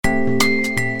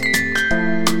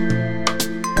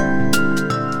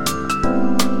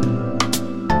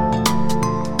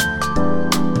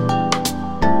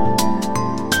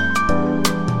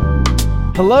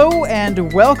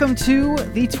and welcome to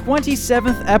the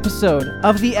 27th episode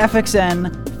of the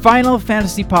FXN Final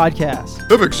Fantasy Podcast.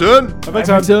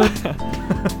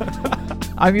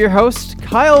 I'm your host,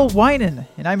 Kyle Winan,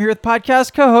 and I'm here with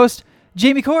podcast co-host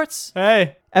Jamie Courts.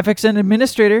 Hey. FXN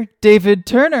Administrator David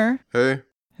Turner. Hey.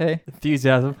 Hey.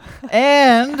 Enthusiasm.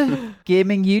 And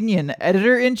Gaming Union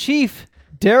Editor-in-Chief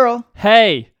Daryl.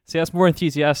 Hey. See, that's more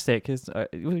enthusiastic.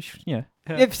 Yeah.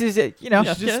 If you know,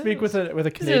 Yeah. Just speak with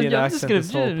a Canadian accent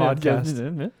this whole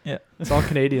podcast. Yeah. It's all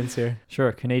Canadians here.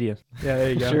 Sure, Canadian. Yeah,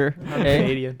 there you go. Sure. I'm Hey.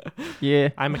 Canadian. Yeah.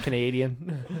 I'm a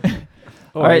Canadian.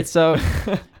 All right, so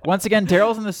once again,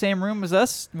 Daryl's in the same room as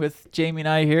us with Jamie and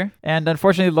I here. And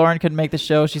unfortunately, Lauren couldn't make the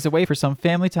show. She's away for some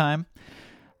family time.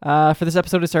 For this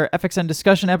episode, it's our FXN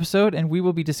discussion episode, and we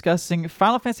will be discussing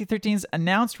Final Fantasy XIII's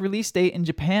announced release date in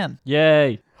Japan.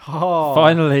 Yay. Oh,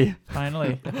 Finally.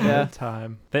 Yeah.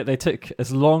 time. They took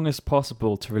as long as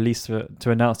possible to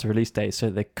announce the release date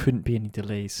so there couldn't be any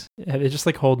delays. Yeah, they're just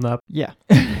like holding up. Yeah.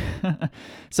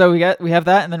 So we have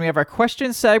that, and then we have our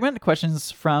questions segment, questions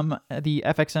from the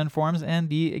FXN forums and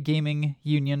the Gaming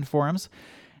Union forums.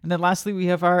 And then lastly, we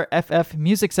have our FF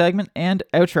music segment and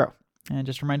outro. And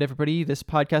just to remind everybody, this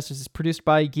podcast is produced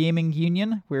by Gaming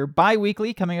Union. We're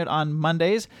bi-weekly, coming out on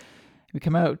Mondays. We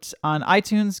come out on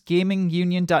iTunes,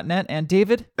 gamingunion.net, and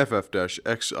David?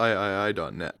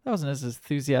 ff-xii.net. That wasn't as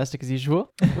enthusiastic as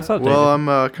usual. What's up, David? Well, I'm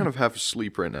kind of half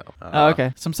asleep right now.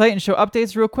 Okay. Some site and show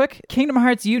updates real quick. Kingdom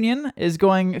Hearts Union is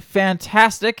going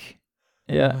fantastic.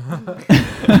 Yeah.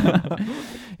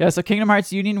 Yeah, so Kingdom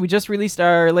Hearts Union, we just released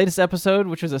our latest episode,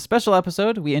 which was a special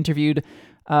episode. We interviewed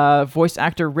voice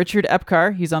actor Richard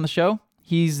Epcar. He's on the show.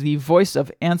 He's the voice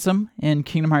of Ansem in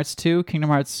Kingdom Hearts 2,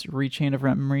 Kingdom Hearts Rechain of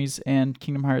Memories, and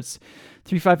Kingdom Hearts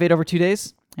 358 over 2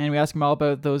 days. And we asked him all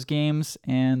about those games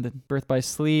and Birth by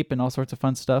Sleep and all sorts of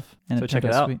fun stuff. And So check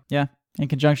it out. Sweet. Yeah, in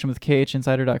conjunction with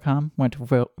KHinsider.com. Went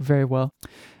very well.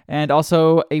 And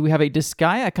also, we have a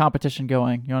Disgaea competition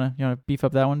going. You wanna beef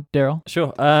up that one, Daryl?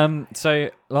 Sure. So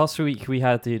last week we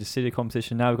had the Dissidia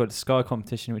competition. Now we've got the Sky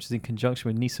competition, which is in conjunction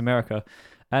with Nice America.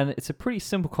 And it's a pretty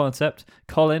simple concept.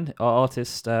 Colin, our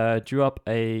artist, drew up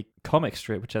a comic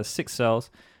strip which has 6 cells,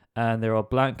 and there are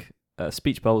blank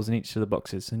speech bubbles in each of the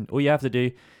boxes. And all you have to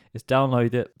do is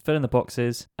download it, fill in the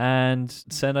boxes, and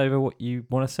send over what you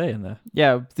want to say in there.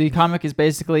 Yeah, the comic is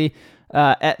basically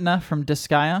Etna from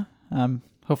Disgaea.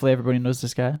 Hopefully everybody knows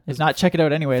Disgaea. If not, check it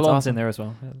out anyway. It's Flon's awesome. in there as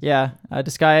well. Yeah,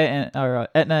 Disgaea or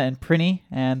Etna and Prinny,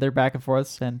 and they're back and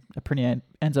forths, and Prinny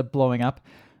ends up blowing up.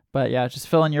 But yeah, just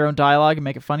fill in your own dialogue and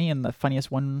make it funny, and the funniest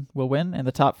one will win, and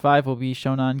the top 5 will be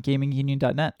shown on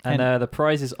gamingunion.net. And the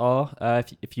prizes are,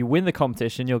 if you win the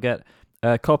competition, you'll get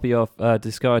a copy of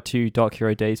Disgaea 2 Dark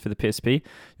Hero Days for the PSP.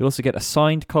 You'll also get a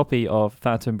signed copy of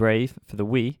Phantom Brave for the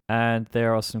Wii, and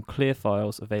there are some clear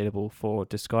files available for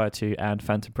Disgaea 2 and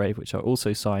Phantom Brave, which are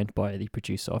also signed by the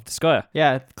producer of Disgaea.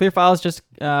 Yeah, clear files just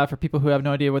for people who have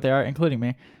no idea what they are, including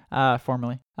me,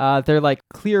 formerly. They're like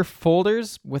clear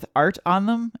folders with art on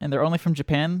them, and they're only from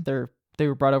Japan. They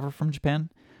were brought over from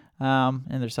Japan, and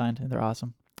they're signed, and they're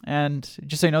awesome. And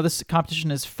just so you know, this competition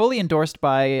is fully endorsed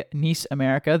by Nice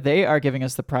America. They are giving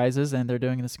us the prizes, and they're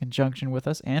doing this in conjunction with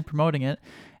us and promoting it.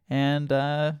 And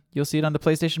you'll see it on the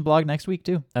PlayStation blog next week,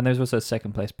 too. And there's also a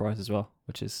second place prize as well,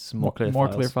 which is some more clear files. More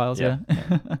clear files, yeah.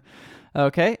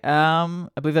 Okay. I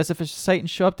believe that's it for site and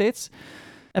show updates.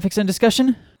 FXN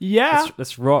discussion? Yeah.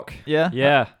 Let's rock. Yeah?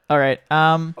 Yeah. All right.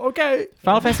 Okay.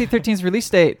 Final Fantasy XIII's release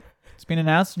date. It's been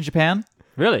announced in Japan.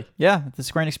 Really? Yeah, the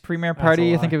Square Enix premiere That's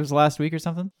party. a I think lie. it was last week or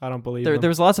something. I don't believe There them.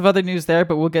 was lots of other news there,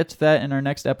 but we'll get to that in our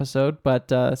next episode. But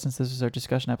since this is our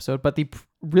discussion episode, but the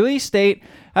release date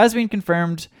has been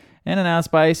confirmed and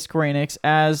announced by Square Enix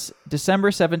as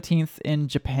December 17th in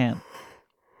Japan.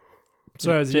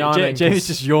 So I was yawning. Jamie's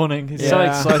just yawning. He's so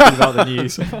Yeah. excited about the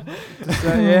news.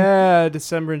 Yeah,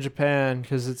 December in Japan,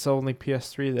 because it's only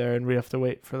PS3 there, and we have to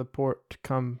wait for the port to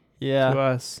come to Yeah,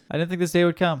 us. I didn't think this day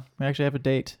would come. We actually have a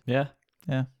date. Yeah.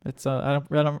 Yeah, it's I don't.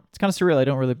 It's kind of surreal. I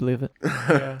don't really believe it.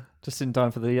 Yeah. Just in time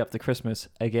for the up to Christmas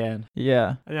again.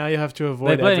 Yeah, And now you have to They've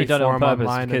avoid only every done it on form purpose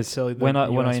online because until the when I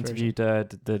US interviewed the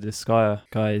Disgaea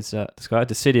guys,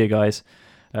 Dissidia guys,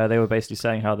 they were basically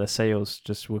saying how their sales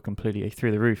just were completely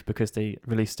through the roof because they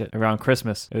released it around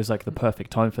Christmas. It was like the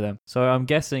perfect time for them. So I'm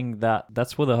guessing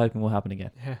that's what they're hoping will happen again.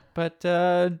 Yeah. but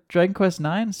Dragon Quest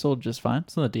IX sold just fine.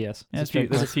 It's on the DS. Yeah, There's it's very a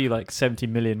cool. few like 70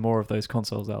 million more of those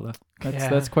consoles out there.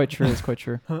 That's quite true. That's quite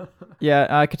true.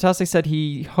 Yeah, Katase said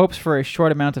he hopes for a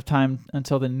short amount of time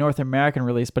until the North American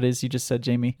release, but as you just said,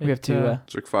 Jamie, we have to.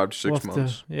 It's like 5 to 6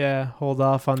 months. Hold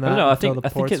off on that. I don't know. I until think the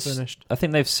port's it's finished. I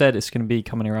think they've said it's going to be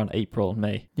coming around April,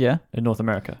 May Yeah. in North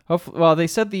America. Hopefully, well, they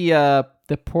said the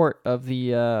port of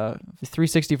the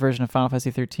 360 version of Final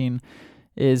Fantasy 13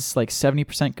 is like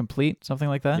 70% complete, something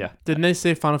like that. Yeah. Didn't they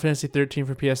say Final Fantasy 13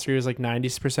 for PS3 was like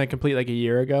 90% complete like a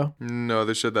year ago? No,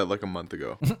 they said that like a month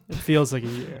ago It feels like a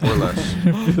year. or less.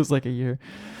 It feels like a year.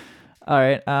 All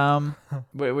right.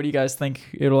 What do you guys think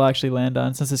it'll actually land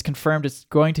on? Since it's confirmed, it's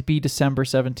going to be December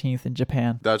 17th in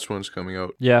Japan. That's when it's coming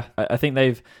out. Yeah, I think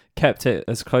they've kept it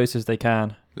as close as they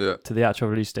can Yeah. to the actual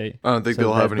release date. I don't think So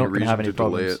they'll they're have any not gonna reason have any to delay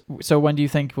problems. it. So when do you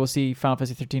think we'll see Final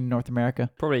Fantasy 13 in North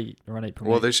America? Probably around April.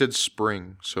 Well, May. they said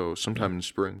spring, so sometime in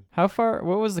spring. How far?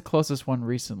 What was the closest one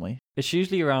recently? It's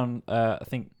usually around, I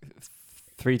think,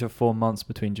 3 to 4 months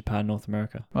between Japan and North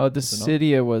America. Well, the Is it not?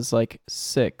 Cydia was like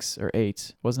 6 or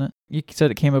 8, wasn't it? You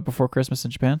said it came out before Christmas in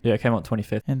Japan, Yeah, it came out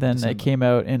 25th. and then December. it came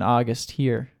out in August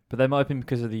here. But that might have been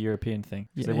because of the European thing.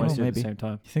 'Cause Yeah, they wanted to do it at maybe. the same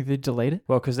time. You think they delayed it?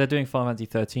 Well, because they're doing Final Fantasy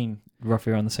 13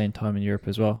 roughly around the same time in Europe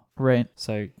as well. Right.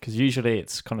 So, because usually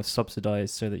it's kind of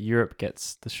subsidized so that Europe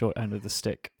gets the short end of the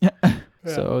stick.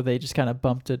 So they just kind of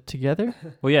bumped it together.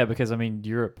 Well, yeah, because I mean,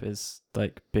 Europe is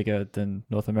like bigger than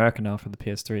North America now for the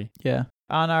PS3. Yeah.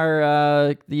 On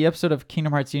our the episode of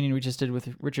Kingdom Hearts Union we just did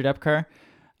with Richard Epcar,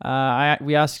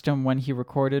 we asked him when he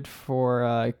recorded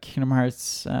for Kingdom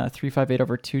Hearts 358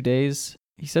 over 2 days.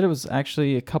 He said it was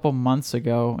actually a couple months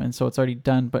ago, and so it's already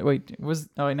done. But wait,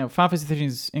 Final Fantasy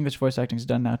 13's English voice acting is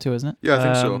done now too, isn't it? Yeah, I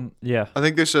think so. Yeah. I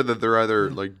think they said that they're either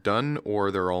like done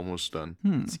or they're almost done.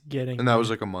 It's getting. And that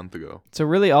was like a month ago. So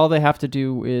really, all they have to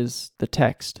do is the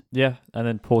text. Yeah, and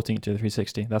then porting it to the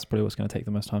 360. That's probably what's going to take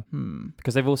the most time.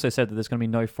 Because they've also said that there's going to be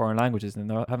no foreign languages in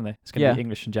there, haven't they? It's going to Yeah. be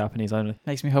English and Japanese only.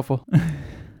 Makes me hopeful.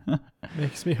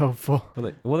 Makes me hopeful. What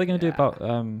are they going to do about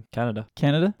Canada?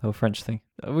 Canada? The whole French thing.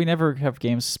 We never have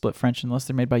games split French unless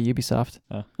they're made by Ubisoft.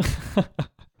 Oh.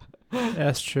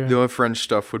 That's true. The only French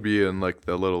stuff would be in like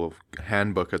the little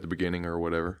handbook at the beginning or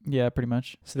whatever. Yeah, pretty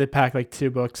much. So they pack like 2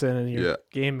 books in, and your Yeah.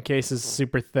 game case is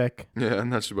super thick. Yeah,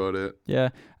 and that's about it. Yeah.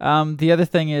 The other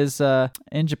thing is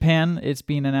in Japan, it's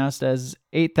being announced as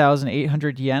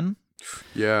 8,800 yen.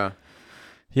 Yeah.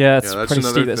 Yeah, it's Yeah, that's pretty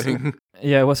another steep. thing.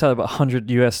 Yeah, what's that, about $100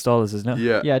 US, isn't it?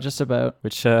 Yeah. Yeah, just about.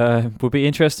 Which would be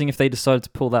interesting if they decided to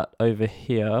pull that over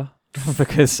here,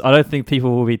 because I don't think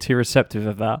people will be too receptive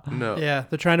of that. No. Yeah,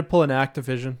 they're trying to pull an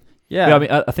Activision. Yeah. I mean,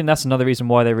 I think that's another reason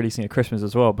why they're releasing at Christmas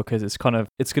as well, because it's going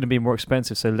to be more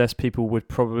expensive, so less people would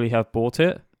probably have bought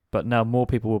it, but now more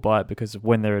people will buy it because of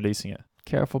when they're releasing it.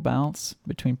 Careful balance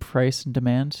between price and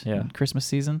demand in Christmas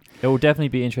season. It will definitely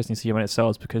be interesting to see when it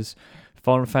sells, because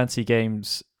Final Fantasy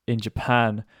games in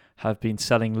Japan have been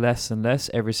selling less and less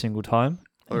every single time.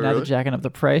 Oh, Now they're really? jacking up the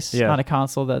price Yeah. on a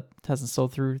console that hasn't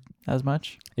sold through as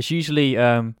much. It's usually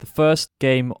the first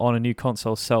game on a new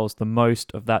console sells the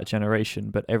most of that generation,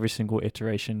 but every single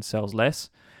iteration sells less.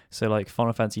 So like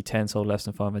Final Fantasy X sold less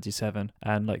than Final Fantasy 7,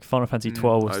 and like Final Fantasy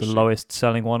 12 was I the see. lowest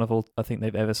selling one of all I think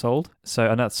they've ever sold. So,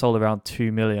 and that sold around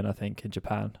 2 million, I think, in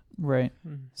Japan. Right.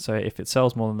 So if it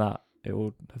sells more than that, it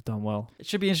will have done well. It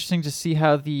should be interesting to see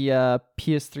how the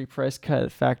PS3 price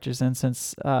cut factors in,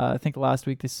 since I think last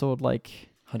week they sold like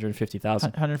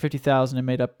 150,000. 150,000 and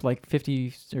made up like 50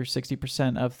 or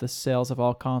 60% of the sales of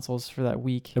all consoles for that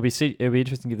week. It'll be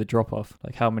interesting to get the drop off,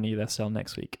 like how many they'll sell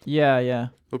next week. Yeah.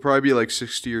 It'll probably be like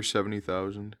 60 or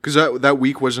 70,000. Because that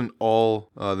week wasn't all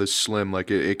this slim.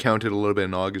 Like it counted a little bit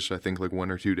in August, I think, like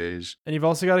 1 or 2 days. And you've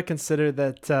also got to consider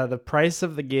that the price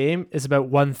of the game is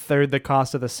about 1/3 the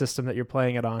cost of the system that you're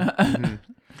playing it on, Mhm.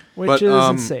 which But, is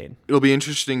insane. It'll be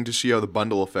interesting to see how the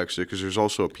bundle affects it, because there's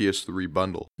also a PS3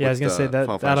 bundle. Yeah, I was with, gonna say that-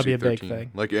 Final that'll Fantasy be a big 13.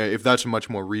 thing. Like if that's a much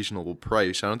more reasonable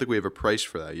price. I don't think we have a price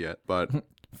for that yet, but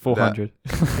 400.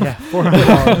 Yeah,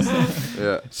 $400.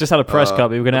 yeah. It's just had a price cut,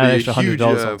 but we're going to it'll add be extra a huge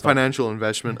 $100 on top. financial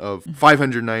investment of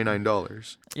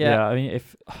 $599. Yeah, I mean,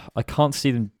 if I can't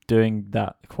see them doing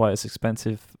that quite as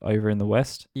expensive over in the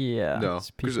West. Yeah. No,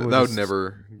 It's because people that would just-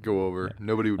 never go over. Yeah.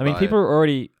 Nobody would I mean, buy people it. are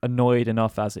already annoyed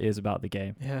enough as it is about the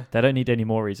game. Yeah. They don't need any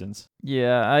more reasons,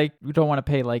 Yeah, I don't want to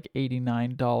pay like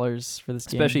 $89 for this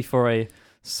game. especially for a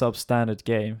substandard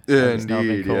game. Yeah, as it's now been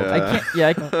indeed, called.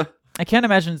 yeah. I can't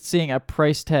imagine seeing a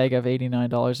price tag of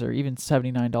 $89 or even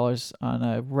 $79 on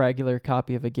a regular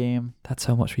copy of a game. That's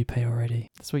how much we pay already.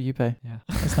 That's what you pay. Yeah.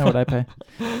 That's not what I pay.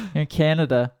 In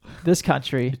Canada, this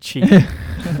country. Cheap.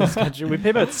 This country, we pay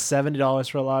about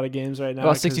 $70 for a lot of games right now.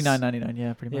 Well, 'cause- $69.99.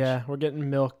 Yeah, pretty much. Yeah, we're getting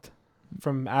milked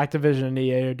from Activision and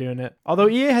EA are doing it. Although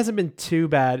EA hasn't been too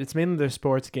bad. It's mainly their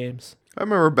sports games. I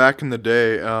remember back in the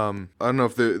day, I don't know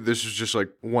if this was just like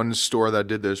one store that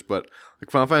did this, but like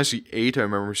Final Fantasy VIII, I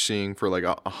remember seeing for like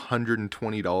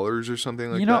 $120 or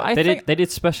something like You know, that. I They think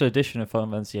did special edition of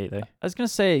Final Fantasy VIII though. I was gonna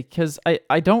say because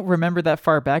I don't remember that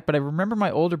far back, but I remember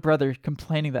my older brother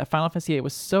complaining that Final Fantasy VIII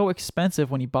was so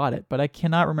expensive when he bought it, but I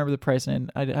cannot remember the price,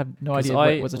 and I have no 'Cause idea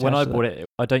what was attached when I to that. bought it,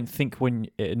 I don't think when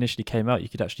it initially came out you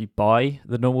could actually buy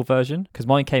the normal version because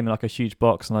mine came in like a huge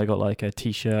box and I got like a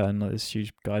T-shirt and like this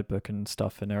huge guidebook and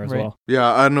stuff in there as Right. well.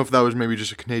 Yeah, I don't know if that was maybe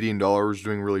just a Canadian dollar was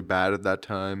doing really bad at that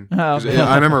time. Oh, 'Cause okay.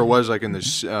 I remember it was like in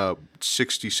the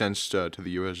 60 cents to the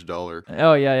US dollar.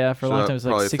 Oh yeah, for a So long that time it was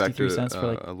probably like 63 affected it, cents for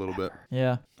like a little bit.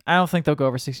 yeah. I don't think they'll go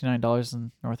over $69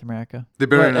 in North America. They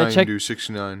better Right, I not even checked- do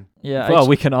 69. Yeah. Well,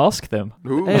 we can ask them.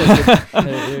 Ooh, Hey,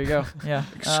 there you go. Yeah.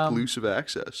 exclusive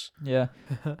access. Yeah,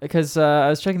 because I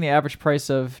was checking the average price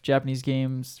of Japanese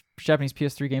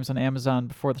PS3 games on Amazon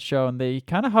before the show, and they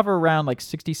kind of hover around like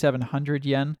 6,700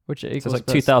 yen, which So equals it's like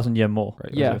about- 2,000 yen more,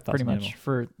 right? Yeah, Or 1,000 pretty yen much. more.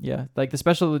 For like the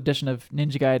special edition of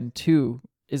Ninja Gaiden 2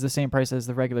 is the same price as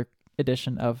the regular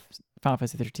edition of Final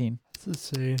Fantasy 13. Let's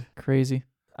see. Crazy.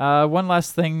 One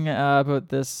last thing about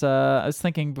this. I was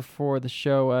thinking before the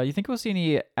show. You think we'll see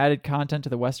any added content to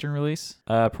the Western release?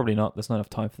 Probably not. There's not enough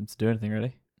time for them to do anything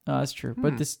really. That's true.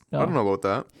 But Hmm. this, I don't know about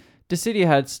that. Dissidia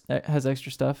has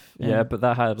extra stuff. Yeah, and- but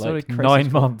that had so like did Crisis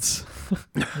 9 Core. months.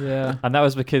 yeah. And that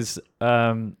was because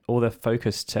all the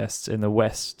focus tests in the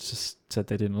West just said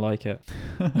they didn't like it.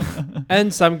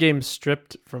 And some games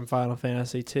stripped from Final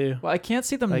Fantasy too. Well, I can't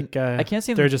see them. Like I can't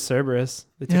see them. Dirge of Cerberus.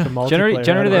 They took Yeah. the multiplayer. Generally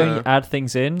out they of it. only add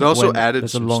things in. They also when added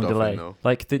there's a some long stuff in, delay. though.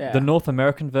 Like Yeah. the North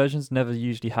American versions never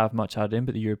usually have much added in,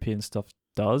 but the European stuff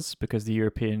does because the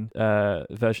European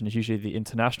version is usually the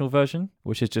international version,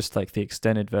 which is just like the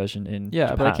extended version in yeah,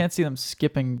 Japan. but I can't see them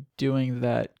skipping doing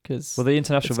that because. Well, the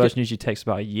international It's version usually takes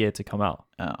about a year to come out.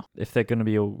 oh. If they're going to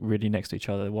be all really next to each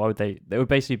other, why would they? They would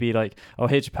basically be like, "Oh,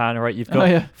 here Japan, all right, you've got Oh,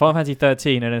 yeah. Final Fantasy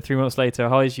 13, and then 3 months later,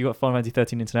 how is you got Final Fantasy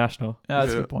 13 International?"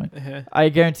 That's a Yeah. good point. Yeah. I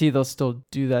guarantee they'll still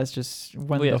do that. It's just when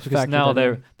Well, yeah, they'll because factor now that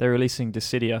in they're releasing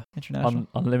Dissidia international.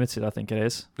 Unlimited, I think it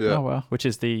is, Yeah. Oh wow. which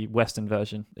is the Western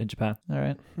version in Japan. All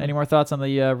right. Any more thoughts on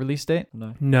the release date?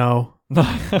 No, No.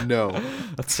 No.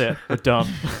 that's it. We're done.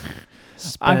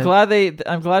 I'm glad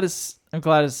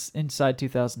it's inside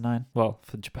 2009 Well,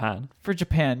 for Japan, for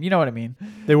Japan. You know what I mean?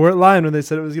 They weren't lying when they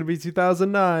said it was going to be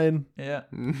 2009. Yeah.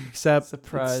 Except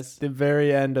Surprise. it's the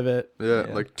very end of it, Yeah,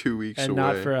 Yeah. like 2 weeks and away.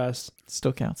 not for us.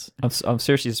 Still counts. I'm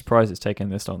seriously surprised it's taken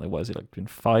this long. What is it like? Been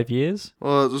 5 years?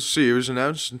 Well, let's see. It was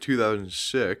announced in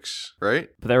 2006, right?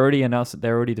 But they already announced that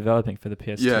they're already developing for the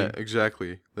PS2. Yeah,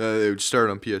 exactly. It would start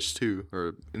on PS2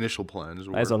 or initial plans.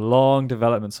 That is a long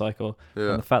development cycle. Yeah.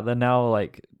 And the fact they're now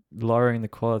like lowering the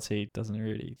quality doesn't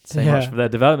really say Yeah. much for their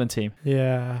development team.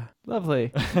 Yeah.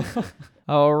 Lovely.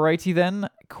 Alrighty then.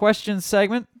 Question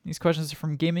segment. These questions are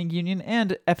from Gaming Union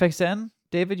and FXN.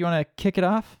 David, you want to kick it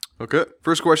off? Okay.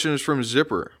 First question is from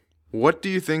Zipper. What do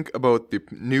you think about the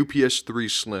new PS3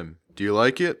 Slim? Do you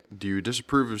like it? Do you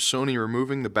disapprove of Sony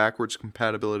removing the backwards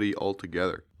compatibility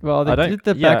altogether? Well, they I don't- did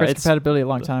the yeah, backwards it's- compatibility a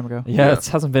long time ago. Yeah, Yeah. it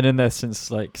hasn't been in there since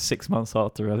like 6 months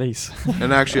after release.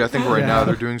 And actually, I think right now Yeah.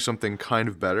 they're doing something kind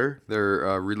of better.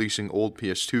 They're releasing old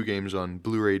PS2 games on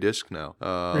Blu-ray disc now.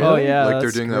 Oh Really? yeah, like they're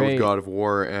that's doing that great. with God of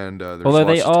War, and there's Although lots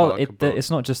they of are, talk about- it's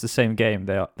not just the same game.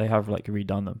 They have like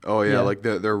redone them. Oh yeah, Yeah. like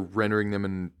they're rendering them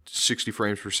in 60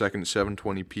 frames per second,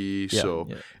 720p. Yeah. So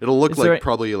Yeah. it'll look Is like there a-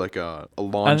 probably like a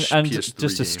launch And PS3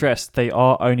 just to game. stress, they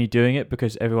are only doing it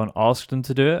because everyone asked them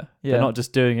to do it. Yeah. They're not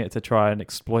just doing it to try and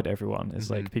exploit everyone. It's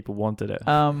Mhm. like people wanted it.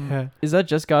 Yeah. Is that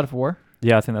just God of War?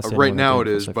 Yeah, I think that's the only Right one they're now doing it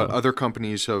for is, so but far. other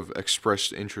companies have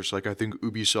expressed interest. Like I think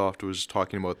Ubisoft was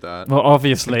talking about that. Well,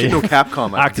 obviously, No,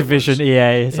 Capcom. I think it Activision, was.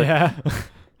 EA. It's like, Yeah.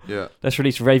 Yeah, let's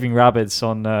release Raving Rabbids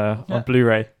on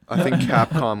Blu-ray. I think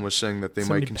Capcom was saying that they So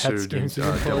might many consider Pets doing games we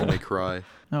can Devil play. May Cry.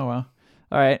 Oh wow.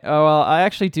 All right. Oh well, I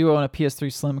actually do own a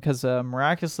PS3 Slim because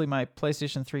miraculously my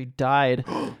PlayStation 3 died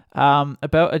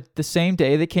about the same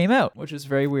day that came out, which is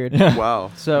very weird.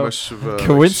 Wow. So- Must have,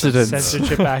 Coincidence.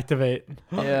 Censorship activate.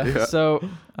 Yeah. Yeah. So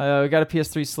we got a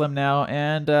PS3 Slim now,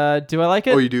 and do I like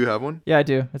it? Oh, you do have one? Yeah, I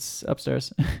do. It's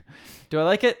upstairs. Do I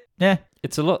like it? Yeah,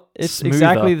 It's a lot. it's smoother.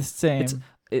 exactly the same.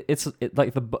 It's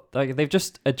like like they've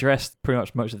just addressed pretty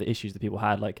much most of the issues that people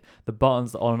had. Like the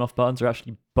buttons, the on and off buttons, are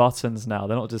actually buttons now.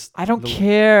 They're not just. I don't little-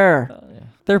 care. Yeah.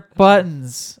 They're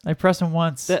buttons. I press them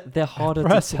once. They're harder to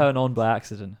Press 'em. turn on by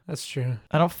accident. That's true.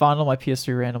 I don't fondle my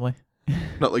PS3 randomly.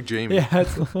 Not like Jamie. Yeah.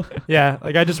 Yeah.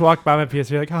 Like I just walked by my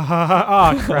PS3 like, ha ha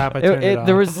ha. Oh crap! I turned it off.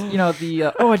 There was,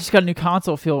 the I just got a new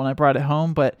console feel when I brought it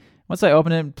home, but once I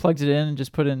opened it and plugged it in and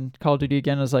just put in Call of Duty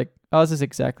again, I was like, oh, this is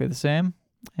exactly the same.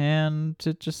 and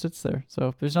it just sits there.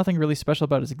 So there's nothing really special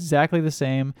about it. It's exactly the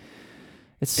same.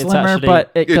 It's It's slimmer, actually- but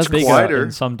it It's doesn't. Bigger quieter.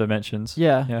 in some dimensions.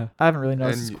 Yeah, Yeah. I haven't really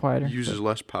noticed and it's quieter. uses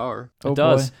less power. Oh It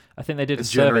does. boy. I think they did a It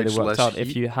survey that generates worked less out if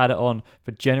heat. you had it on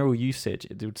for general usage,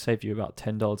 it would save you about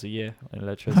 $10 a year in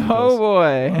electricity Oh bills.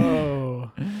 boy.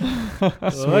 Oh,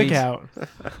 Sweet. look out!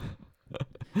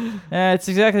 It's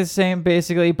exactly the same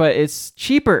basically, but it's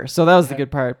cheaper. So that was the good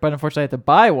part. But unfortunately, I had to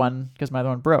buy one because my other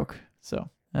one broke. So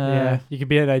Yeah, you could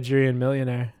be a Nigerian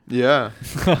millionaire. Yeah.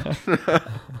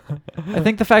 I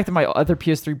think the fact that my other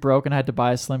PS3 broke and I had to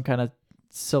buy a Slim kind of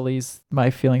sullies my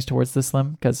feelings towards the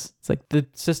Slim because it's like the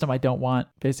system I don't want,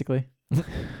 basically.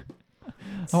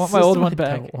 I want my old one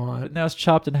back. Don't But want. now it's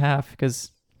chopped in half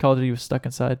because Call of Duty was stuck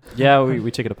inside. Yeah,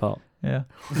 we took it apart. Yeah.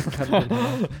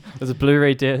 There's a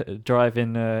Blu-ray drive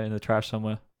in the trash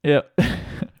somewhere. Yep.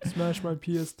 Smash my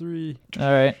PS3.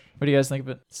 All right. What do you guys think of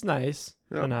it? It's nice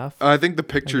Yeah. enough. I think the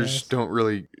pictures guess. don't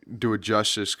really do it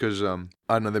justice because I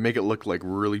don't know, they make it look like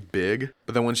really big,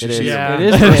 but then once you It see is. Yeah. it,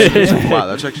 It is it's pretty like, big. wow,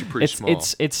 that's actually pretty It's small.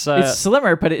 it's It's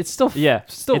slimmer, but it's still yeah,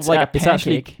 still it's like a it's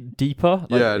actually pancake. deeper.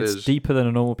 Like, Yeah, it it's is. deeper than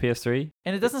a normal PS3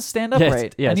 And it doesn't stand Yeah, it's-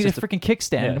 upright. yeah, I it's need a just a- freaking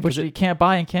kickstand, yeah, 'cause which it- you can't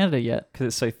buy in Canada yet. because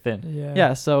it's so thin.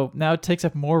 Yeah, so now it takes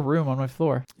up more room on my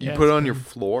floor. you Yeah, put it it's on your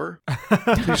floor.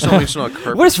 Please tell me it's not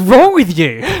carpet. What is wrong with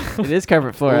you? It is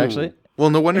carpet floor, Ooh. actually. Well,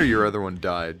 no wonder your other one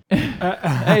died.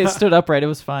 Hey, it stood upright. It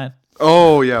was fine.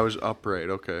 Oh yeah, it was upright.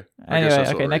 Okay. I Anyway, guess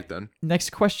that's okay, all right then. Next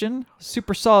question.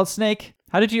 Super Solid Snake.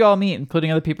 How did you all meet,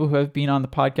 including other people who have been on the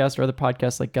podcast or other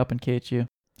podcasts like Gup and KHU?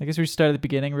 I guess we should start at the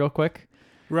beginning real quick.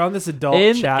 We're on this adult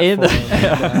In- chat in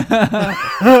forum.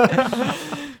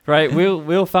 Right, we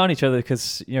all found each other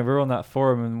because we were on that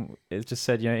forum and it just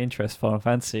said interest Final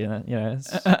Fantasy and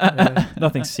it's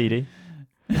nothing seedy.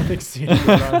 Nothing seen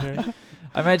around here.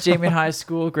 I met Jamie in high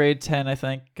school, grade 10, I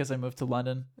think, because I moved to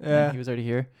London. and Yeah. He was already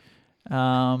here.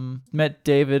 Met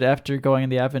David after going in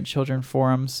the Advent Children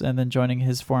forums and then joining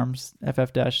his forums,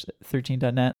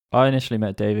 ff-13.net. I initially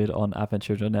met David on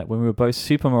AdventChildren.net when we were both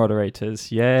super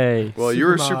moderators. Yay! Well, you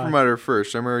were a Super super mod. modder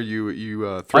first. I remember you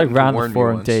I threatened ran to warn the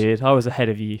forum, me once. David. I was ahead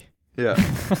of you. Yeah.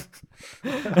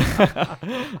 I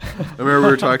remember we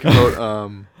were talking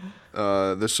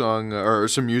about the song or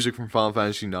some music from Final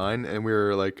Fantasy IX, and we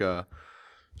were like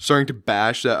starting to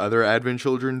bash that other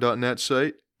AdventChildren.net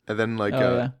site, and then like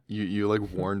Oh, yeah. you like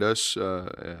warned us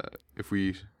if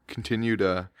we continued,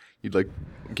 you'd like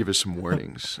give us some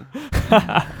warnings.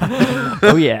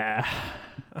 Oh yeah.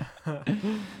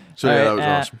 So yeah, All that right, was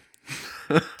awesome.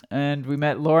 And we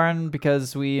met Lauren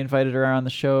because we invited her on the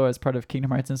show as part of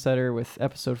Kingdom Hearts Insider with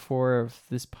episode 4 of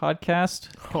this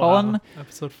podcast. Colin, Wow.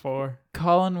 Episode 4.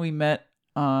 Colin, we met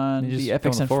on You the just go on the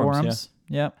FXN forums, forums.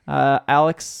 Yep.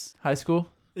 Alex, high school.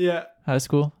 Yeah. High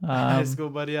school. High school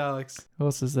buddy Alex. Who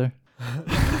else is there? Oh,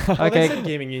 Okay. they said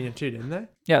Gaming Union too, didn't they?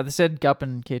 Yeah, they said Gup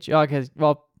and KH. Oh, okay.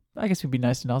 Well, I guess we'd be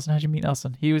nice to Nelson. How'd you meet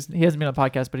Nelson? He hasn't been on the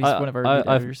podcast, but he's one of our lead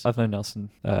editors. I've known Nelson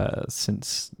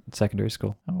since secondary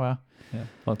school. Oh wow. Yeah,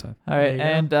 long time. All There right,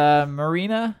 you go. and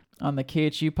Marina on the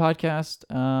KHU podcast.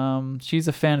 She's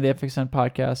a fan of the FXN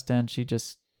podcast, and she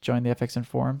just joined the FXN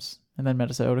forums and then met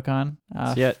us at Otakon.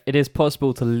 So yeah, it is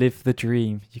possible to live the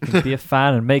dream. You can be a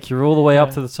fan and make your all the way up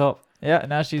Yeah. to the top. Yeah,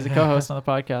 now she's a co-host on the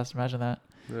podcast. Imagine that.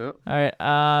 Yeah. All right,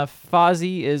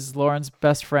 Fozzie is Lauren's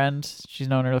best friend. She's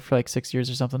known her for like 6 years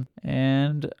or something,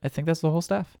 and I think that's the whole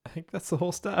staff. I think that's the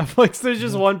whole staff. Like, there's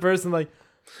just one person like,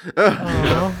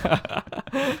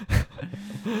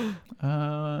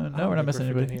 No, we're not missing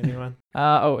anybody. Anyone.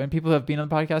 And people who have been on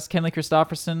the podcast, Kenley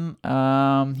Christofferson.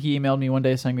 He emailed me one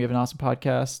day saying we have an awesome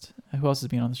podcast. Who else has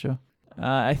been on the show?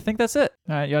 I think that's it.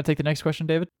 All right, you want to take the next question,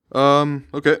 David?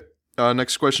 Okay.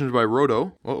 Next question is by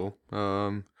Roto.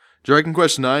 Dragon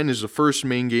Quest IX is the first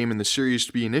main game in the series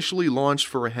to be initially launched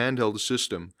for a handheld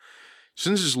system.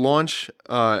 Since its launch,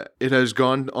 it has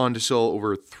gone on to sell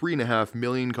over 3.5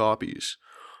 million copies.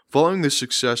 Following this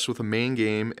success with a main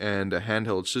game and a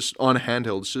handheld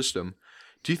system,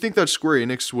 do you think that Square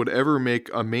Enix would ever make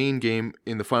a main game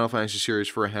in the Final Fantasy series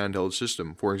for a handheld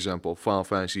system? For example, Final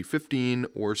Fantasy 15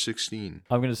 or 16?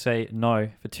 I'm going to say no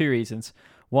for two reasons.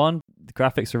 One, the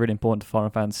graphics are really important to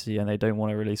Final Fantasy and they don't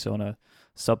want to release it on a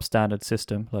substandard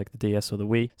system like the DS or the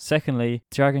Wii. Secondly,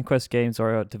 Dragon Quest games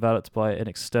are developed by an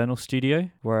external studio,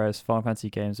 whereas Final Fantasy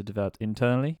games are developed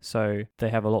internally, so they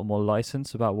have a lot more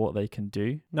license about what they can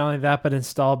do. Not only that, but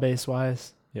install base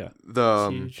wise. Yeah. The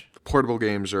It's huge. portable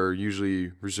games are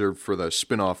usually reserved for the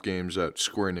spin-off games that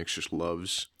Square Enix just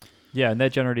loves. Yeah, and they're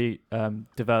generally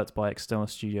developed by external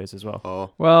studios as well.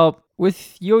 Oh, Well,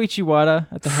 with Yoichi Wada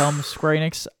at the helm of Square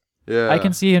Enix, yeah. I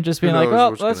can see him just Who being like, knows well,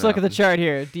 what's let's gonna look at the happen." chart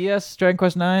here. DS, Dragon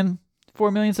Quest 9,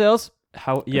 4 million sales.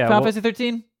 How? Yeah. Final well, Fantasy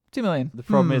 13, 2 million. the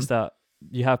problem is that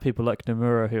you have people like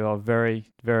Nomura who are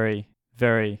very, very,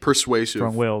 very Persuasive.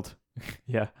 strong-willed.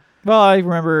 Yeah. Well, I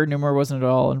remember Nomura wasn't at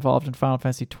all involved in Final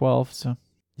Fantasy 12, so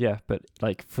Yeah, but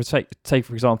like for take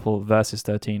for example Versus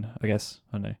 13, I guess.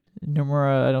 I don't know.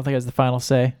 Nomura, I don't think has the final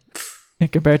say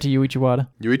compared to Yuichi Wada.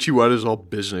 Yuichi Wada's all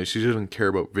business. He doesn't care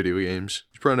about video games.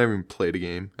 He's probably never even played a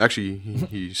game. Actually,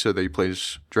 he said that he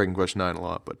plays Dragon Quest 9 a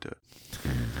lot, but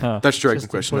that's Dragon Just to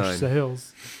Quest push 9.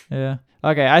 sales. Yeah.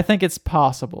 Okay, I think it's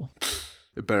possible.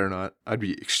 It better not. I'd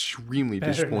be extremely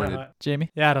Better disappointed. not. Jamie?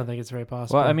 Yeah, I don't think it's very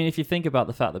possible. Well, I mean, if you think about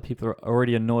the fact that people are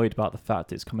already annoyed about the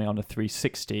fact it's coming on a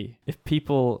 360, if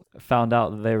people found out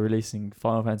that they're releasing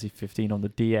Final Fantasy 15 on the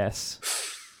DS,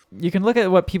 You can look at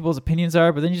what people's opinions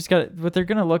are, but then you just got what they're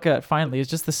going to look at finally is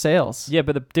just the sales. yeah,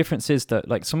 but the difference is that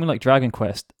like something like Dragon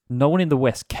Quest, no one in the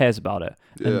West cares about it,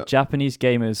 Yeah. and Japanese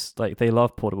gamers like they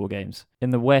love portable games. In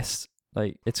the West,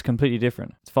 like it's completely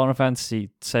different. Final Fantasy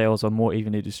sales are more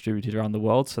evenly distributed around the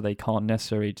world, so they can't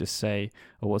necessarily just say,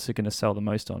 "Oh, what's it going to sell the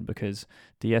most on?" Because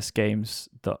DS games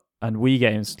and Wii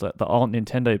games that aren't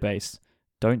Nintendo based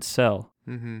don't sell.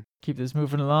 Mm-hmm. Keep this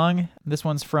moving along. This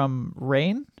one's from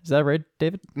Rain. Is that right,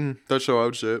 David? That's how I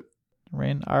would say it.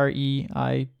 Rain, Reign.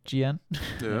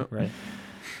 Yeah. Right.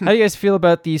 How do you guys feel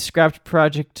about the scrapped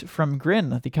project from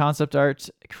Grin? The concept art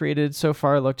created so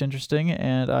far looked interesting,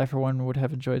 and I, for one, would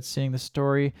have enjoyed seeing the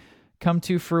story come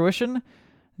to fruition.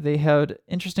 They had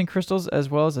interesting crystals as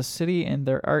well as a city in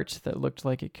their art that looked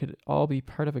like it could all be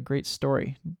part of a great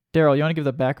story. Daryl, you want to give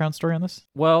the background story on this?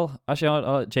 Well, actually,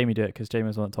 I'll let Jamie do it because Jamie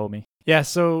was the one that told me. Yeah,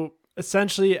 so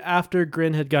essentially after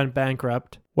Grin had gone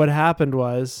bankrupt, what happened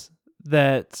was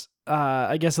that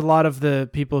I guess a lot of the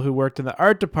people who worked in the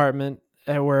art department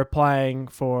were applying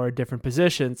for different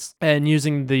positions and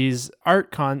using these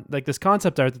this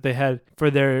concept art that they had for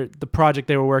the project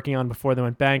they were working on before they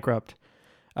went bankrupt,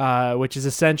 which is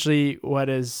essentially what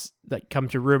is like come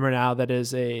to rumor now that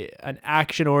is an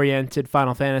action-oriented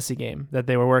Final Fantasy game that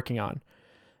they were working on.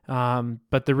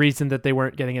 But the reason that they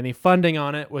weren't getting any funding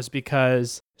on it was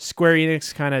because Square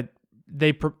Enix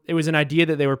it was an idea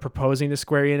that they were proposing to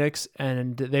Square Enix,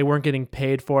 and they weren't getting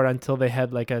paid for it until they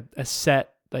had like a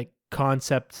set like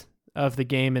concept of the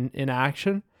game in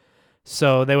action.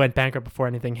 So they went bankrupt before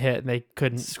anything hit, and they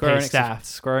couldn't pay staff.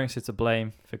 Square Enix is to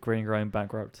blame for Green going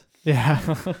bankrupt. Yeah.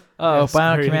 Oh,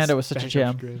 Square Bionic Enix Commando was such a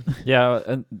gem. bankrupt Grin. Yeah,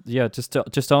 and yeah, just to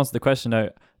answer the question though,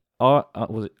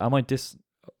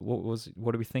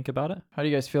 what do we think about it? How do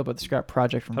you guys feel about the scrap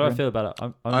project from How do I Grin? feel about it?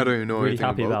 I'm I don't even know really anything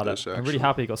happy about about this, it. I'm really actually.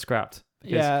 happy it got scrapped.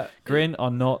 Because Yeah. Grin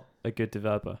are not a good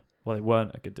developer. Well, they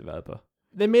weren't a good developer.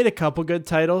 They made a couple good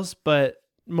titles, but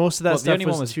most of that Well, stuff the only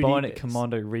one was 2D Bionic based.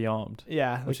 Commando Rearmed,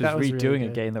 Yeah, like, which that was was redoing really a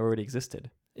good. game that already existed.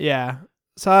 Yeah.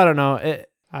 So I don't know.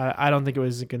 I don't think it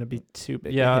was going to be too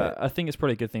big. a Yeah, hit. I think it's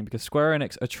probably a good thing because Square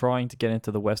Enix are trying to get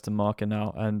into the Western market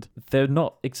now, and they're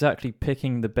not exactly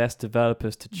picking the best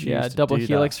developers to choose. Yeah, to Double do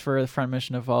Helix that. for the Front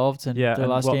Mission Evolved, and Yeah, their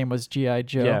and last what- game was G.I.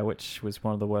 Joe. Yeah, which was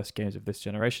one of the worst games of this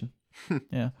generation.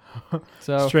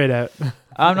 So Straight out.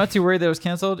 I'm not too worried that it was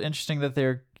canceled. Interesting that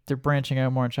they're branching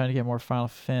out more and trying to get more Final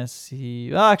Fantasy.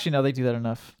 Well, actually, no, they do that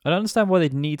enough. I don't understand why they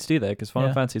need to do that because Final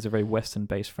Yeah. Fantasy is a very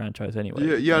Western-based franchise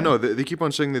anyway. Yeah, no, they keep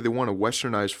on saying that they want to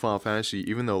westernize Final Fantasy,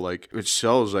 even though like it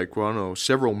sells like, well, I don't know,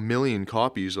 several million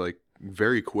copies like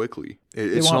very quickly.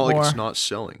 It's want not like it's more. not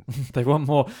selling. They want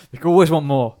more. They always want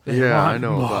more. Yeah, I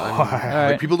know, but I mean,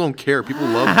 Alright. like, people don't care. People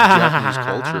love Japanese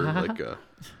culture, like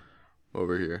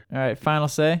over here. All right, final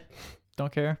say.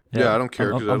 Don't care. Yeah, I don't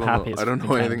care I'm- because I'm I happy don't know. it's I don't know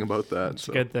canon. anything about that. It's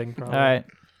So. a good thing. Probably. All right,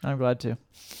 I'm glad to.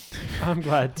 I'm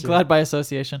glad to. Glad by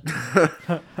association.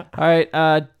 All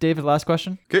right, David. Last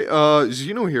question. Okay,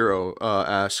 Xeno Hero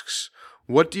asks,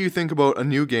 what do you think about a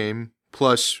new game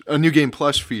plus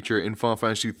feature in Final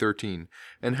Fantasy 13,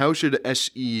 and how should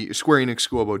Square Enix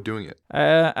go about doing it?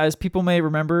 As people may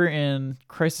remember, in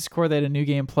Crisis Core, they had a new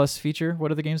game plus feature.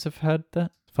 What other games have had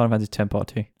that? Final Fantasy X Part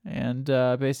 2. And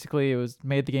basically, it was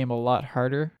made the game a lot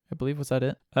harder. I believe, was that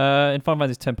it? In Final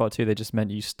Fantasy X Part 2, they just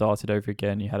meant you started over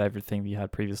again. You had everything that you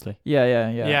had previously. Yeah.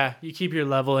 Yeah, you keep your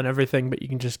level and everything, but you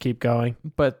can just keep going.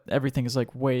 But everything is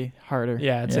like way harder.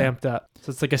 Yeah, it's amped up.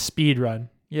 So it's like a speed run.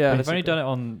 Yeah, But they've only basically.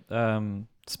 done it on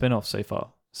spin-offs so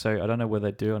far. So I don't know what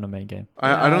they do on a main game.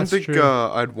 I don't that's think true.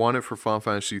 I'd want it for Final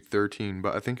Fantasy 13,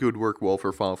 but I think it would work well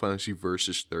for Final Fantasy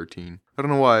Versus 13. I don't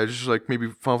know why. It's just like maybe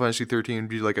Final Fantasy 13 would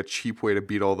be like a cheap way to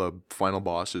beat all the final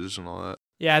bosses and all that.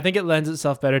 Yeah, I think it lends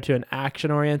itself better to an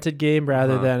action-oriented game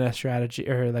rather Uh-huh. than a strategy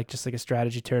or like just like a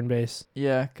strategy turn-based.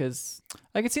 Yeah, because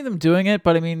I could see them doing it,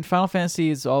 but I mean, Final Fantasy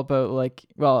is all about like,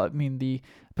 well, I mean,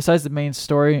 besides the main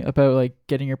story about like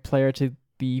getting your player to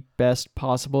the best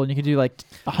possible, and you can do like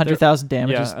 100,000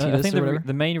 damages. Yeah, I think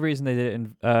the main reason they did it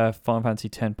in Final Fantasy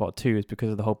X Part 2 is because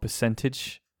of the whole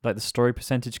percentage, like the story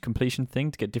percentage completion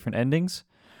thing to get different endings.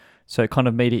 So it kind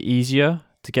of made it easier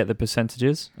to get the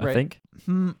percentages, I think.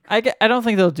 I don't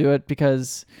think they'll do it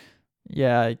because,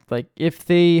 yeah, like if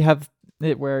they have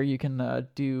it where you can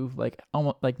do like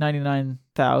almost like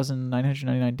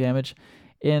 99,999 damage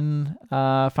in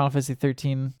Final Fantasy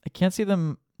 13, I can't see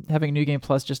them having New Game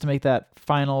Plus just to make that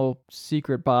final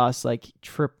secret boss like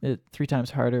trip it 3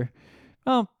 times harder.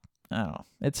 Well, I don't know.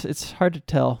 It's hard to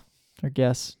tell or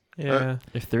guess. Yeah.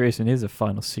 If there is a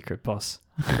final secret boss.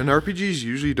 And RPGs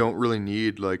usually don't really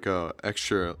need like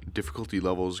extra difficulty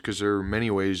levels because there are many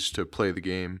ways to play the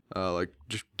game, like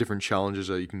just different challenges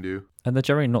that you can do. And they're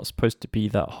generally not supposed to be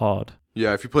that hard.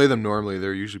 Yeah, if you play them normally,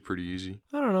 they're usually pretty easy.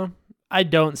 I don't know. I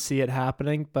don't see it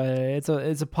happening, but it's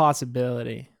a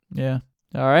possibility. Yeah.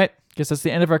 All right. Guess that's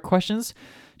the end of our questions.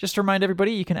 Just to remind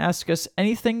everybody, you can ask us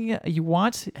anything you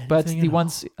want, but the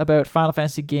ones about Final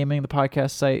Fantasy gaming, the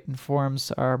podcast site and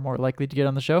forums are more likely to get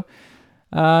on the show.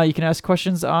 You can ask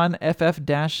questions on ff-xiii.net's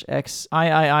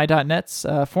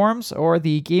forums or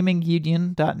the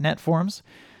gamingunion.net forums.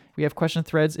 We have question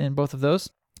threads in both of those.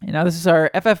 And now this is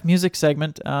our FF music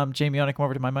segment. Jamie, you want to come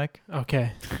over to my mic?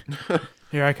 Okay.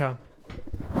 Here I come.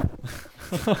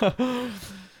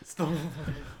 It's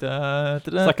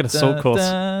like an assault course.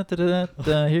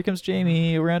 Here comes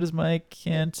Jamie around his mic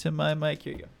and to my mic.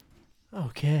 Here you go.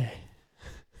 Okay.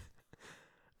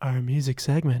 Our music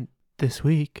segment this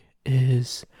week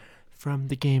is from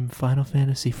the game Final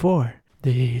Fantasy IV.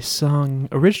 The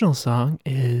original song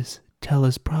is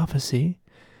Tella's Prophecy.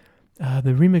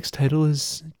 The remix title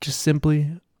is just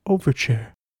simply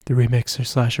Overture. The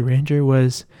remixer/arranger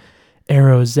was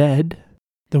Arrow Z.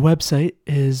 The website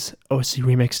is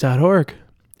ocremix.org,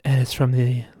 and it's from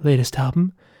the latest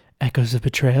album, Echoes of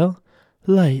Betrayal,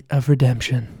 Light of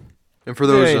Redemption. And for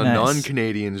those Very nice.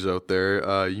 non-Canadians out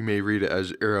there, you may read it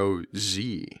as Arrow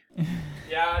Z.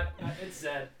 Yeah, it's Z.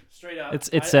 Straight up. It's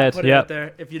Z, put it yeah. out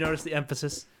there if you notice the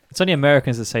emphasis. It's only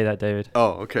Americans that say that, David.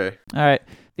 Oh, okay. All right.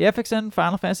 The FXN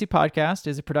Final Fantasy podcast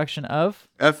is a production of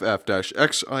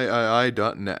ff-xiii.net.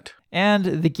 and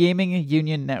the Gaming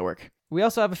Union Network. We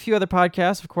also have a few other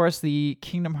podcasts. Of course, the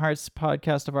Kingdom Hearts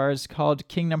podcast of ours called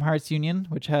Kingdom Hearts Union,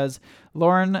 which has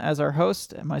Lauren as our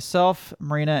host, and myself,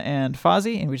 Marina, and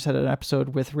Fozzie. And we just had an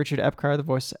episode with Richard Epcar, the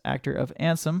voice actor of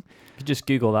Ansem. You could just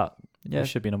Google that. Yeah. It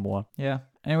should be number 1. Yeah.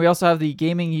 And we also have the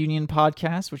Gaming Union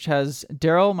podcast, which has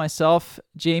Daryl, myself,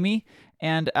 Jamie,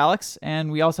 and Alex.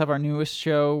 And we also have our newest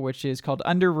show, which is called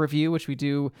Under Review, which we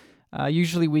do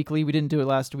usually weekly. We didn't do it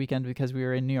last weekend because we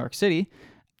were in New York City.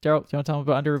 Daryl, do you want to tell them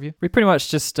about Under Review? We pretty much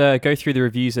just go through the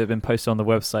reviews that have been posted on the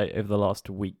website over the last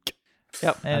week.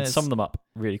 Yep. And sum them up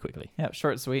really quickly. Yeah,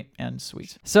 short, sweet, and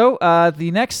sweet. So the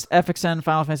next FXN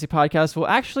Final Fantasy podcast will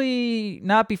actually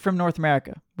not be from North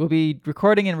America. We'll be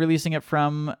recording and releasing it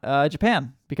from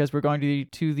Japan because we're going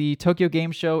to the Tokyo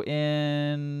Game Show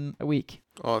in a week.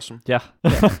 Awesome. Yeah.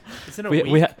 It's in a week.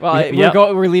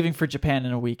 We're leaving for Japan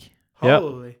in a week.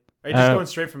 Holy. Are you just going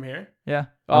straight from here? Yeah.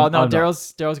 Oh, I'm no, not.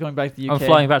 Daryl's going back to the UK. I'm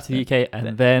flying back to the UK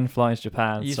and then flying to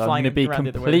Japan. He's So I'm flying going to be around the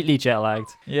other way. completely jet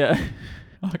lagged. Yeah.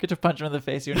 I'll get to punch him in the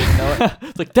face. You don't even know it.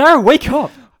 It's like, Daryl, wake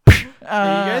up! You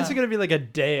guys are going to be like a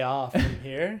day off from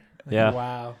here? Like, Yeah.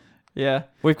 Wow. Yeah.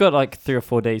 We've got like 3 or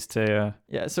 4 days to...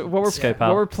 Yeah. So what Scope what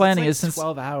out. we're planning It's like is since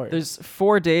 12 hours. there's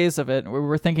 4 days of it,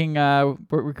 we're thinking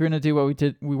we're going to do what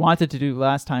we wanted to do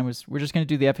last time was we're just going to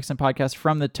do the FXN podcast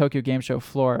from the Tokyo Game Show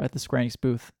floor at the Square Enix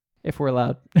booth if we're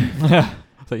allowed.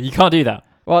 So you can't do that.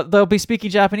 Well, they'll be speaking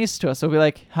Japanese to us. So we'll be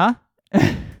like, huh?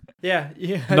 Yeah,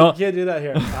 No. you can't do that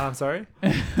here. I'm sorry.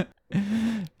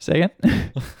 Say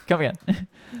again? Come again.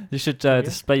 You should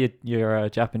display your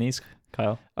Japanese,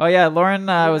 Kyle. Oh, yeah. Lauren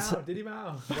was... Diddy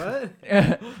Mao.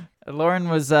 What? Lauren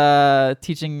was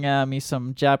teaching me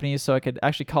some Japanese so I could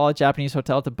actually call a Japanese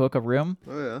hotel to book a room,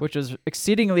 Oh, yeah. which was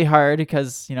exceedingly hard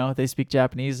because, they speak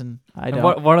Japanese and I And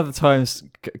don't. one of the times,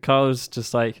 Kyle was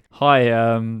just like, hi,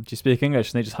 do you speak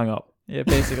English? And they just hung up. Yeah,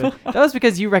 basically. That was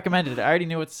because you recommended it. I already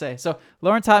knew what to say. So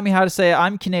Lauren taught me how to say,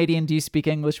 I'm Canadian, do you speak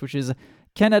English? Which is,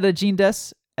 Canada jin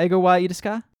desu, ego wa ii desu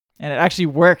ka? And it actually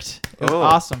worked. It was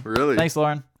awesome. Really? Thanks,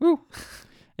 Lauren. Woo.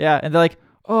 Yeah, and they're like,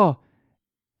 oh,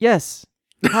 yes.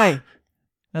 Hi. And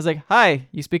I was like, hi,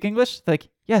 you speak English? They're like,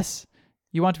 yes.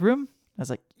 You want a room? I was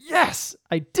like, yes,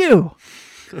 I do.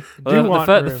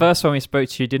 The first one we spoke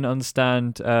to, you didn't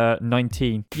understand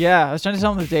 19. Yeah, I was trying to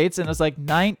tell them the dates, and it was like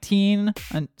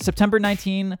September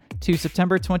 19 to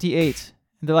September 28.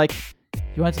 And they're like,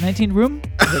 you want a 19 room?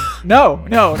 I was like, no.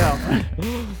 No.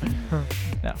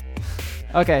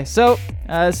 Okay, so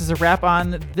this is a wrap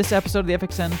on this episode of the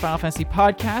FXN Final Fantasy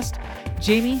podcast.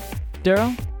 Jamie,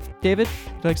 Daryl, David,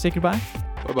 would you like to say goodbye?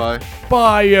 Bye-bye.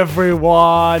 Bye,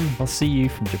 everyone. I'll see you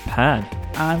from Japan.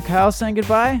 I'm Kyle saying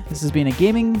goodbye. This has been a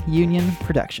Gaming Union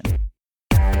production.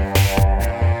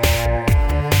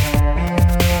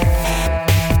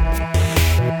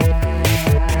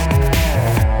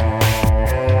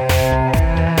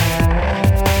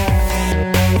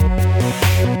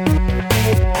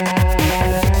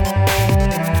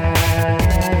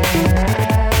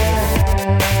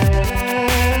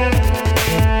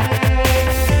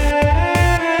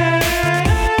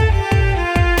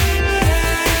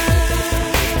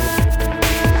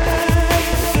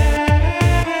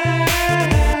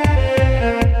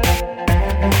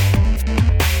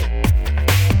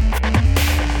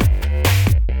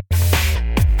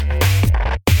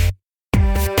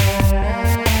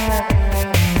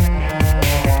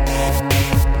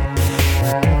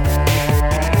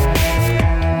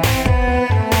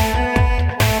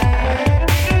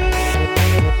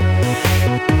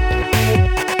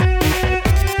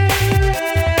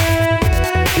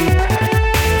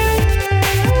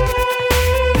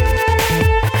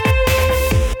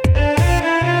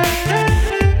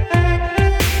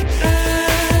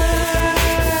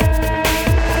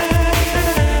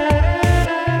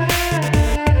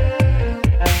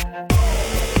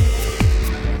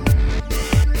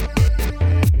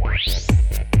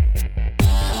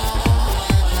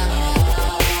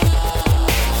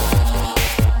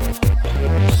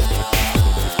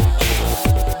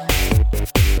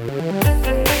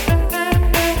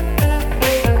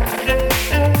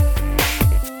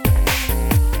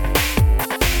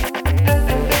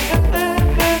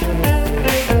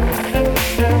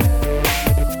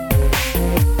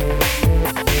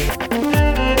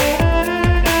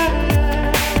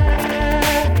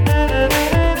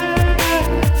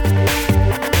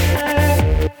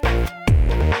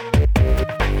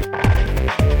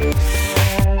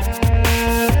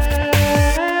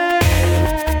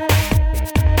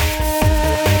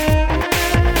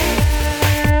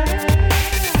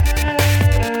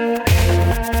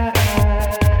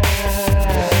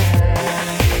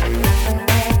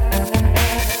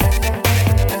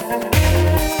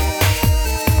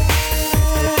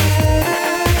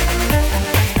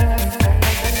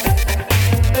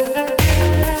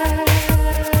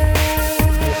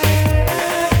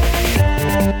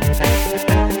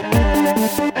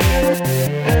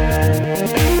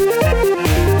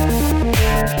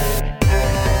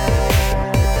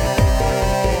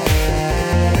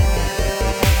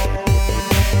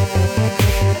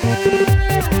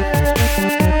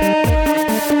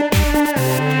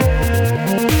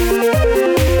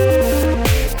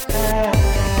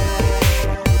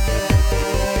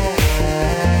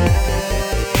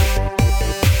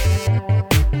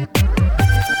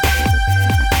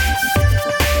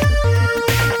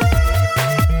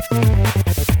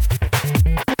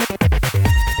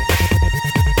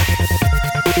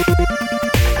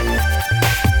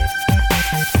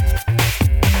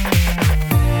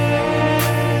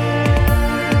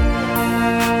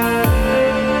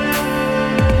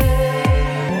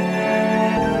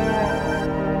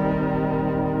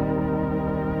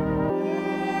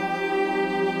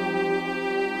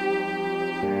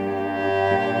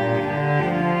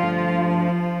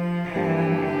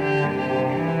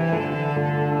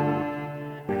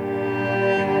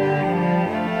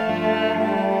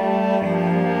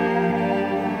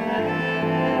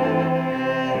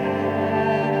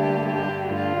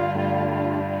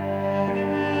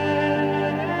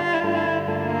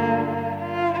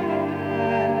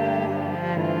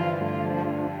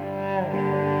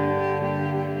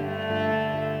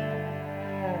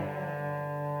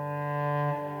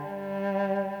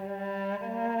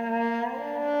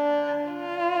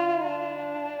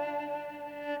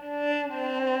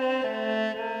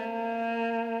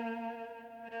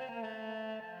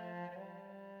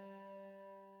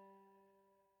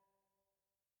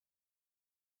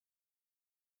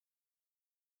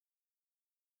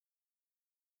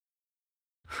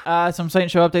 Some site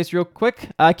and show updates real quick.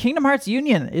 Kingdom Hearts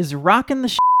Union is rocking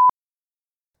the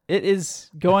It is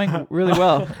going really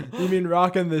well. You mean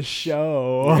rocking the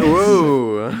show?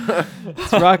 Whoa.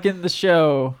 It's rocking the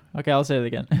show. Okay, I'll say it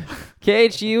again.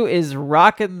 KHU is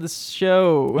rocking the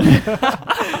show.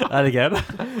 And again.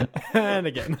 And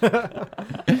again.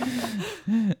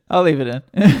 I'll leave it in.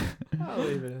 I'll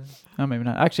leave it in. Oh, maybe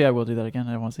not. Actually, I will do that again.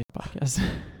 I don't want to say the podcast.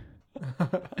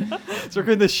 It's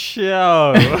rocking the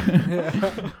show.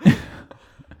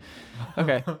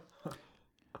 Okay.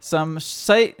 Some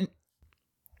site...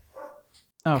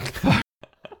 Oh, fuck.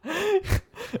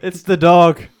 It's the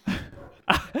dog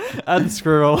and the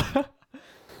squirrel.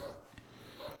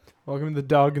 Welcome to the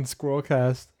Dog and Squirrel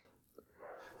Cast.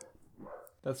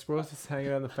 That squirrel's just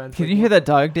hanging on the fence. Can you hear that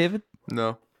dog, David?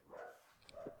 No.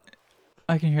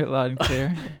 I can hear it loud and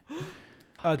clear.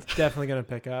 Oh, it's definitely gonna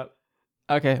pick up.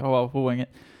 Okay, oh well, we'll wing it.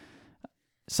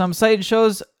 Some site and show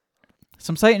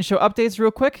updates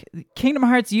real quick. Kingdom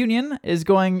Hearts Union is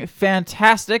going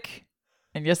fantastic.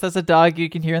 And yes, that's a dog you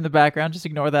can hear in the background. Just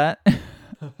ignore that.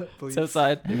 It's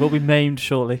outside. It will be named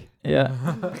shortly. Yeah.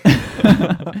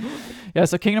 Yeah,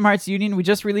 so Kingdom Hearts Union, we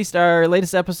just released our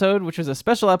latest episode, which was a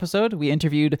special episode. We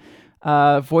interviewed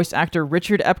voice actor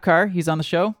Richard Epcar. He's on the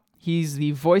show. He's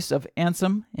the voice of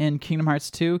Ansem in Kingdom Hearts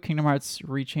 2, Kingdom Hearts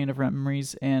Rechain of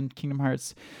Memories, and Kingdom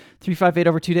Hearts 358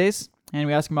 over 2 days. And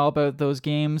we asked him all about those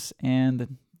games and the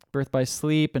Birth by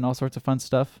Sleep and all sorts of fun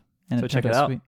stuff. And So check it turned out. sweet.